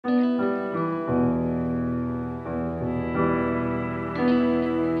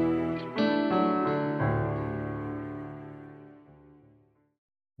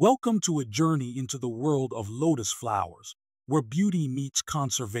Welcome to a journey into the world of lotus flowers, where beauty meets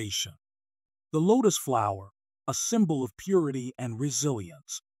conservation. The lotus flower, a symbol of purity and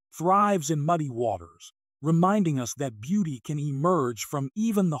resilience, thrives in muddy waters, reminding us that beauty can emerge from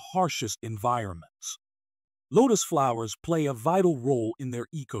even the harshest environments. Lotus flowers play a vital role in their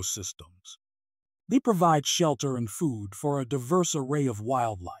ecosystems. They provide shelter and food for a diverse array of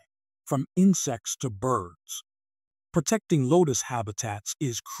wildlife, from insects to birds. Protecting lotus habitats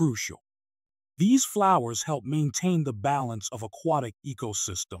is crucial. These flowers help maintain the balance of aquatic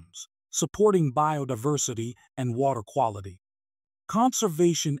ecosystems, supporting biodiversity and water quality.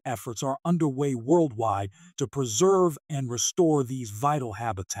 Conservation efforts are underway worldwide to preserve and restore these vital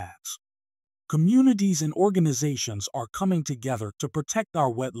habitats. Communities and organizations are coming together to protect our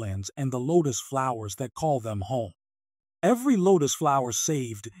wetlands and the lotus flowers that call them home. Every lotus flower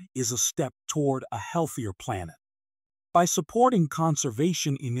saved is a step toward a healthier planet. By supporting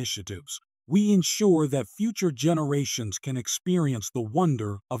conservation initiatives, we ensure that future generations can experience the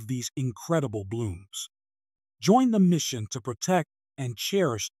wonder of these incredible blooms. Join the mission to protect and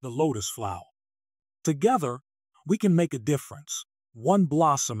cherish the lotus flower. Together, we can make a difference, one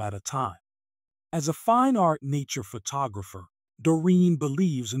blossom at a time. As a fine art nature photographer, Doreen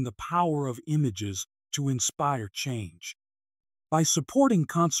believes in the power of images to inspire change. By supporting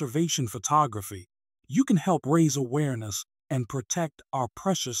conservation photography, you can help raise awareness and protect our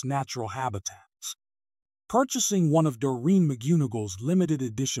precious natural habitats. Purchasing one of Doreen McGunagle's limited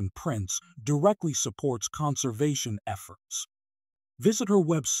edition prints directly supports conservation efforts. Visit her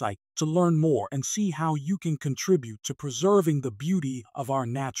website to learn more and see how you can contribute to preserving the beauty of our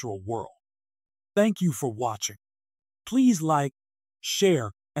natural world. Thank you for watching. Please like,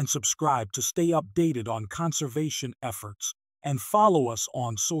 share, and subscribe to stay updated on conservation efforts, and follow us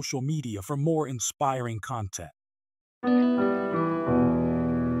on social media for more inspiring content.